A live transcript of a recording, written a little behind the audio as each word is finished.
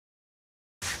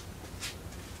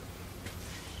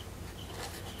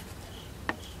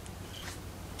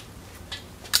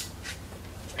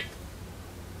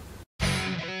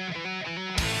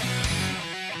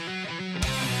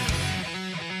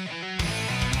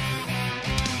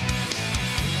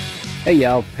Hey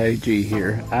y'all, Paddy G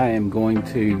here. I am going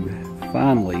to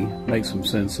finally make some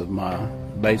sense of my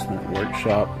basement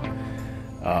workshop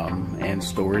and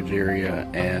storage area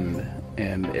and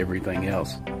everything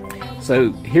else.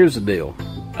 So here's the deal.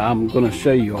 I'm going to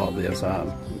show you all this.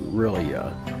 I'm really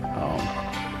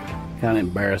kind of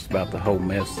embarrassed about the whole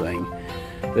mess thing,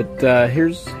 but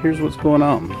here's what's going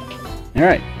on. All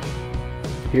right,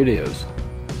 here it is.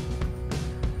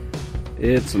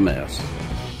 It's a mess.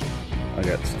 I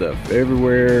got stuff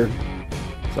everywhere.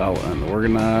 It's all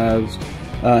unorganized.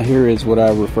 Here is what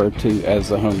I refer to as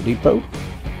the Home Depot.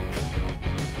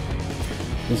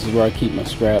 This is where I keep my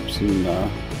scraps and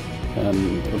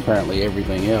apparently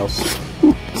everything else.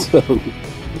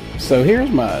 so here's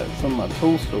some of my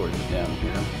tool storage down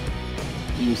here.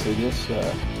 You can see this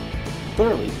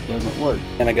clearly doesn't work,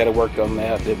 and I got to work on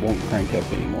that. It won't crank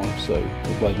up anymore, so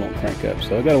the blade won't crank up.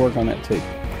 So I got to work on that too.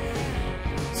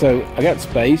 So I got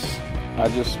space. I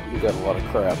just got a lot of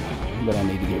crap that I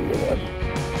need to get rid of.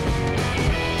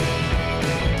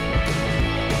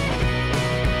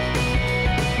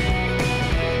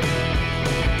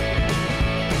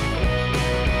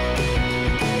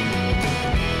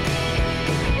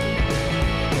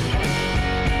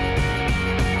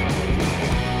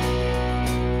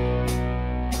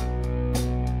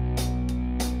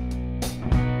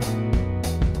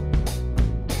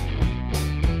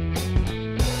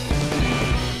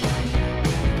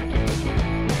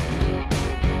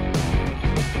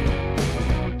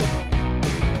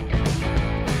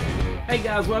 Hey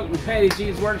guys, welcome to Paddy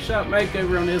G's Workshop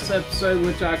Makeover on this episode,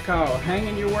 which I call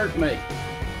Hanging Your Workmate.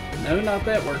 No, not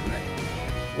that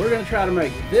workmate. We're going to try to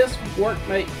make this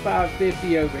Workmate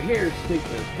 550 over here stick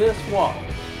to this wall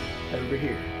over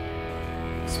here.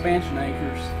 Expansion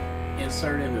anchors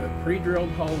insert into a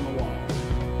pre-drilled hole in the wall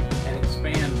and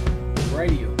expand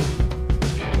radial.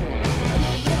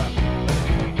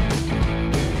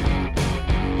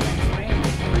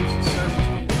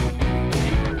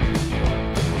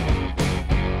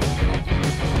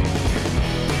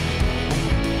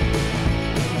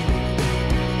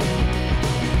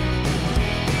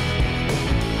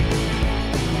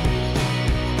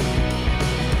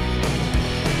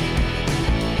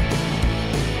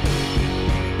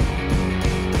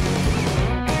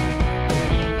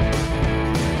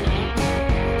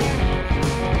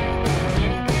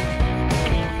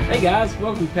 Hey guys,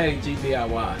 welcome to Paddy G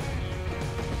DIY.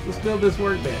 Let's build this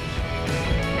workbench.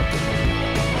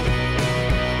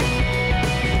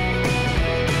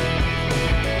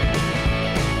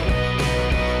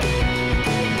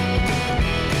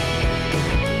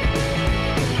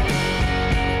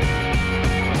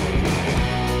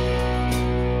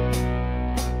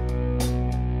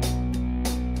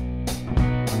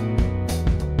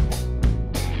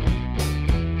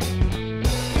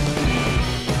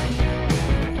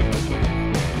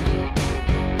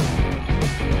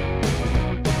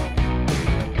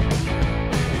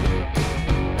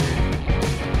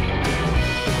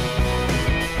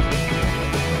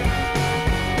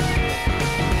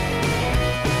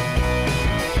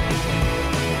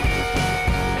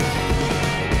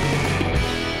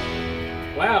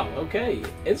 Wow, okay,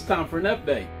 it's time for an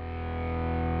update.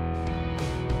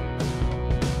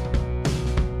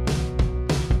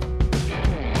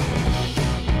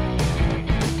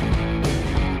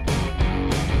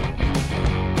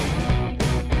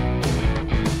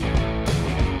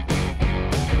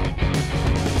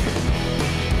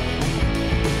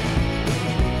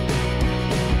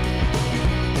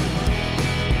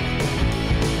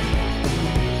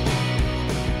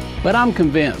 But I'm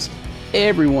convinced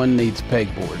everyone needs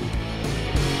pegboard.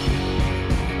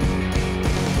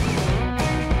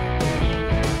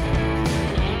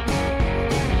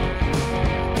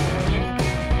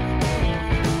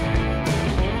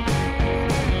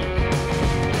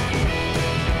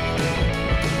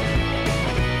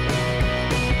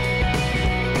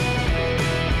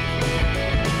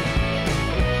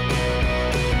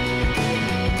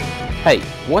 Hey,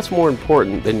 what's more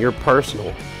important than your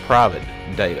personal, private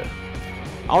data?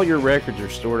 All your records are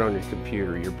stored on your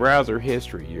computer, your browser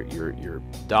history, your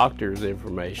doctor's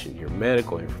information, your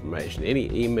medical information, any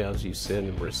emails you send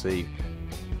and receive.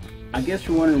 I guess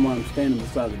you're wondering why I'm standing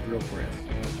beside the drill press.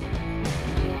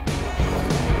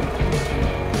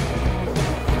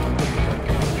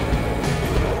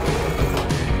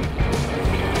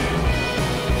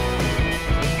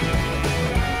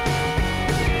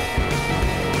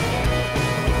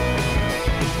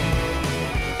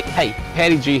 Hey,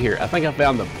 Paddy G here. I think I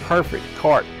found the perfect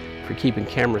cart for keeping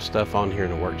camera stuff on here in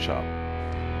the workshop.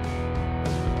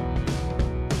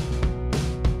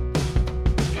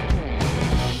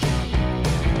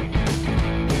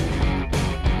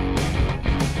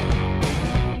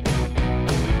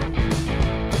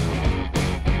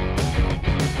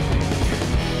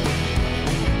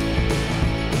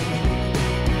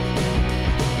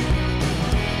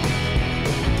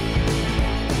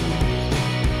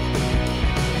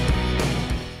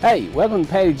 Hey, welcome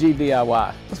to Paddy G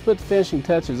DIY. Let's put the finishing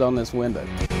touches on this window.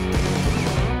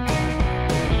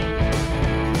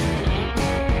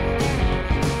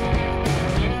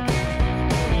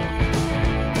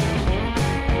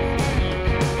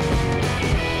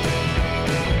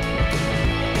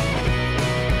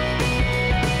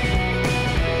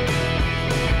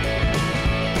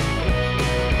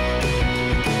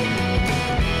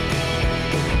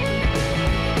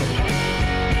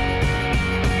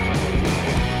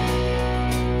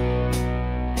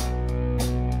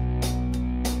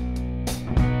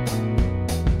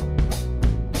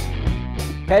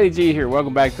 Paddy G here.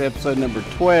 Welcome back to episode number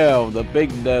 12, the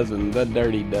big dozen, the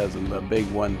dirty dozen, the big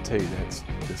one too. That's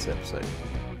this episode.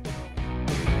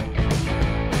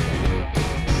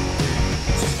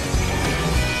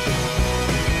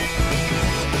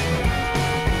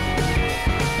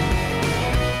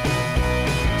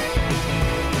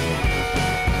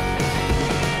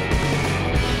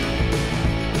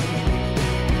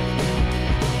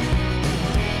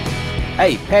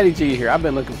 Hey, Paddy G here. I've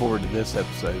been looking forward to this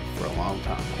episode for a long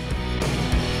time.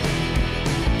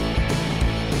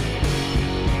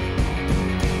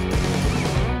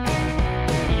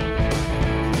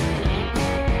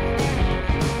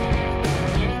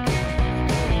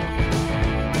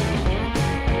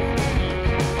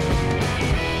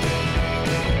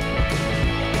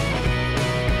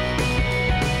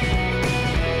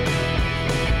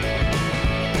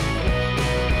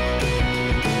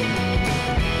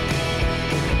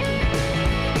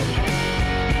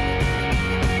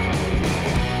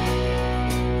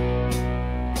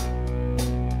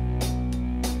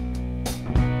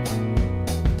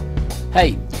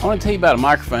 Hey, I want to tell you about a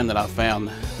microphone that I found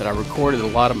that I recorded a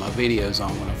lot of my videos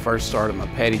on when I first started my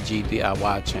Paddy G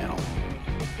DIY channel.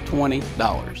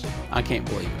 $20. I can't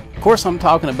believe it. Of course, I'm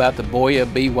talking about the Boya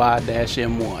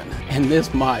BY-M1, and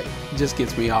this mic just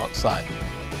gets me all excited.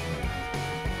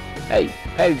 Hey,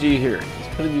 Paddy G here.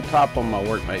 Let's put a new top on my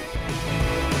workmate.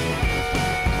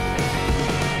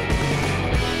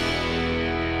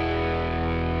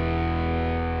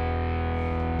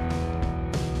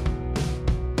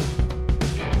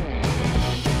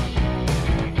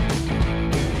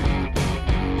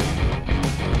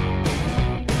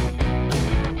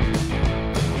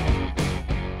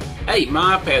 Hey,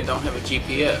 my iPad don't have a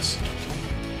GPS.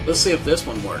 Let's see if this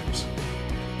one works.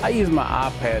 I use my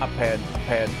iPad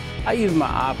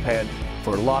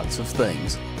for lots of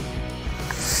things.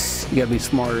 You gotta be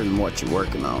smarter than what you're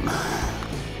working on.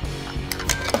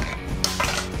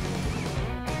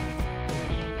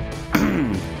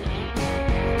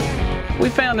 We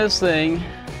found this thing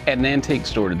at an antique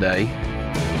store today.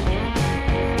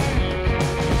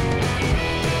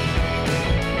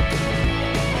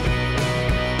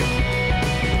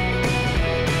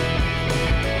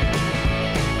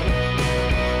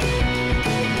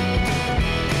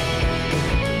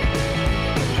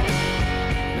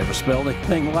 Smelled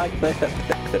anything like that.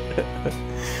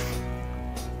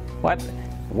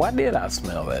 Why did I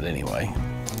smell that anyway?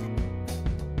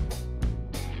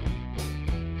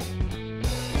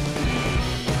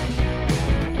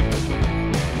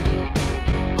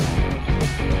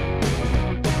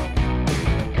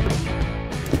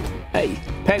 Hey,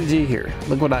 Paddy G here.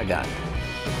 Look what I got.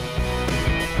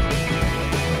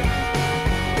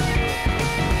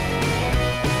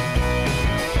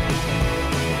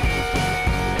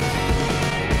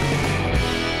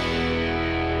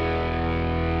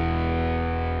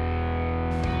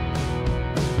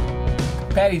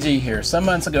 Paddy G here. Some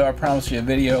months ago I promised you a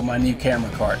video of my new camera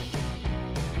cart.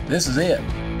 This is it.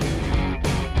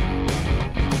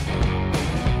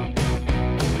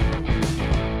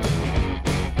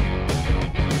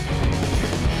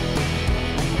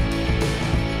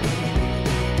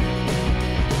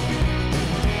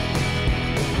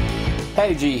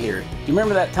 Paddy G here. Do you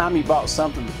remember that time you bought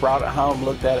something, brought it home,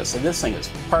 looked at it, said this thing is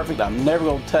perfect, I'm never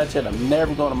going to touch it, I'm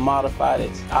never going to modify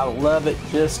it, I love it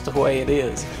just the way it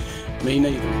is. Me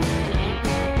neither.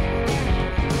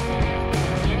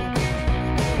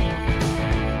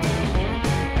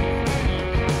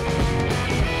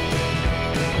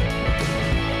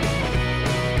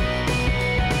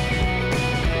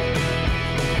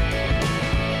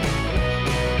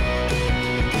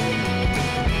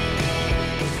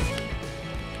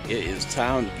 It is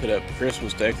time to put up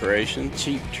Christmas decoration,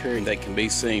 cheap tree that can be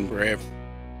seen wherever.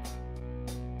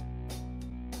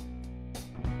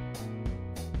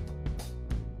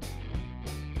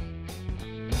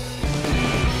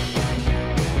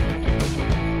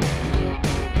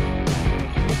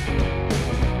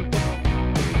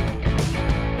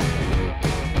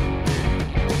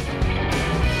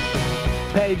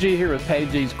 Paddy G here with Paddy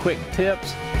G's Quick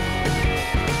Tips.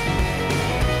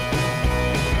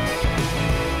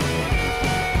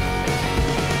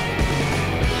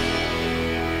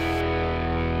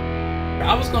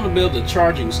 I was going to build a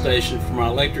charging station for my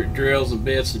electric drills and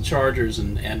bits and chargers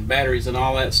and batteries and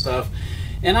all that stuff.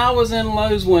 And I was in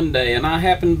Lowe's one day and I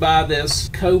happened to buy this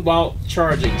Cobalt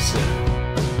charging set.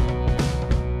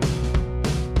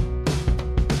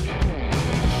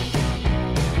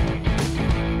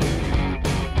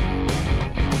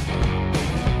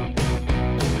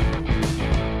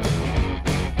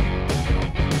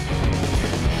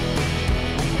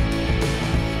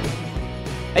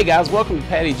 Hey guys, welcome to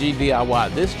PaddyG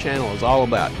DIY. This channel is all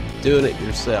about doing it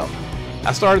yourself.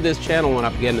 I started this channel when I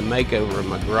began the makeover of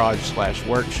my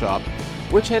garage/workshop,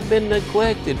 which had been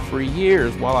neglected for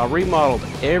years while I remodeled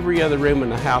every other room in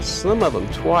the house, some of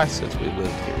them twice since we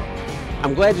lived here.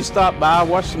 I'm glad you stopped by,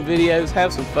 watch some videos,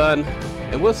 have some fun,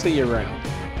 and we'll see you around.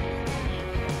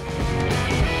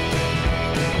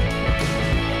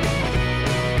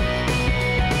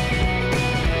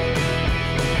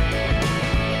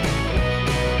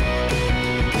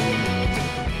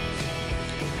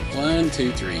 One,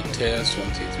 two, three, test, 1,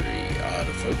 2, 3,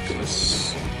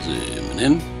 autofocus, zooming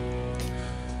in,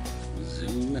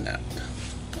 zooming out.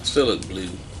 I still look blue.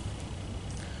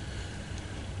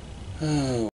 Oh.